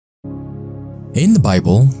In the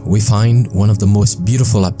Bible, we find one of the most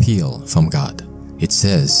beautiful appeal from God. It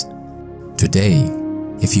says, "Today,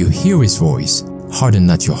 if you hear His voice, harden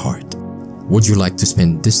not your heart." Would you like to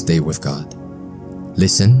spend this day with God?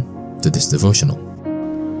 Listen to this devotional.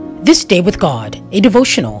 This Day with God, a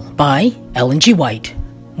devotional by Ellen G. White.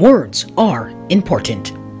 Words are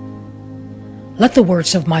important. Let the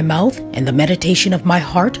words of my mouth and the meditation of my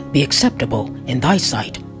heart be acceptable in thy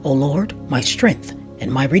sight, O Lord, my strength and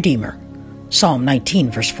my Redeemer. Psalm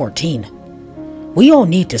 19, verse 14. We all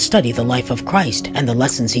need to study the life of Christ and the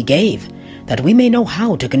lessons He gave, that we may know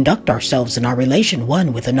how to conduct ourselves in our relation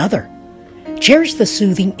one with another. Cherish the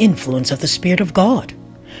soothing influence of the Spirit of God.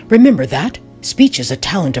 Remember that speech is a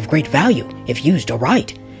talent of great value if used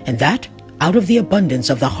aright, and that out of the abundance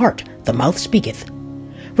of the heart the mouth speaketh.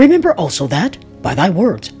 Remember also that by thy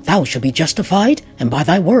words thou shalt be justified, and by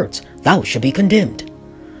thy words thou shalt be condemned.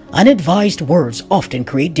 Unadvised words often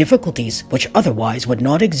create difficulties which otherwise would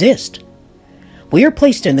not exist. We are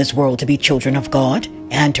placed in this world to be children of God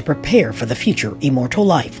and to prepare for the future immortal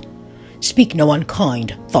life. Speak no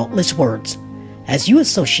unkind, thoughtless words. As you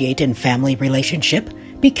associate in family relationship,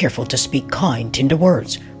 be careful to speak kind, tender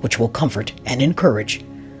words which will comfort and encourage.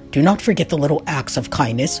 Do not forget the little acts of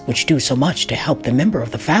kindness which do so much to help the member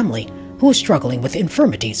of the family who is struggling with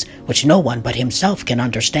infirmities which no one but himself can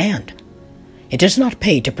understand. It does not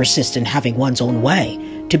pay to persist in having one's own way,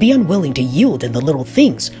 to be unwilling to yield in the little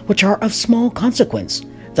things which are of small consequence,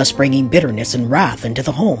 thus bringing bitterness and wrath into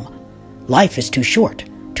the home. Life is too short,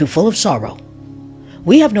 too full of sorrow.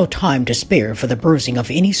 We have no time to spare for the bruising of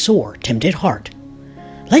any sore, tempted heart.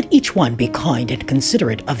 Let each one be kind and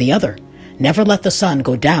considerate of the other. Never let the sun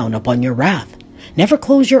go down upon your wrath. Never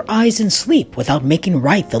close your eyes in sleep without making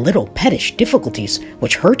right the little pettish difficulties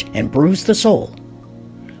which hurt and bruise the soul.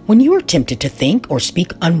 When you are tempted to think or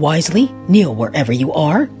speak unwisely, kneel wherever you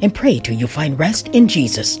are and pray till you find rest in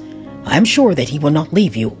Jesus. I am sure that He will not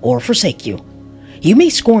leave you or forsake you. You may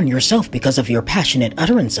scorn yourself because of your passionate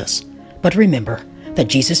utterances, but remember that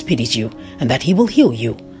Jesus pities you and that He will heal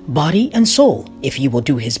you, body and soul, if you will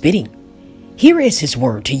do His bidding. Here is His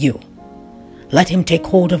word to you. Let him take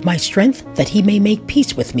hold of my strength, that he may make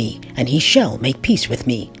peace with me, and he shall make peace with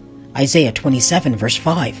me. Isaiah 27, verse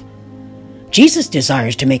 5. Jesus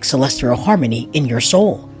desires to make celestial harmony in your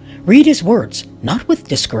soul. Read His words, not with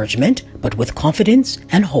discouragement, but with confidence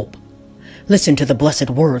and hope. Listen to the blessed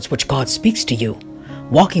words which God speaks to you.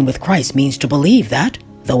 Walking with Christ means to believe that,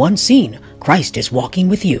 though unseen, Christ is walking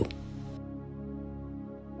with you.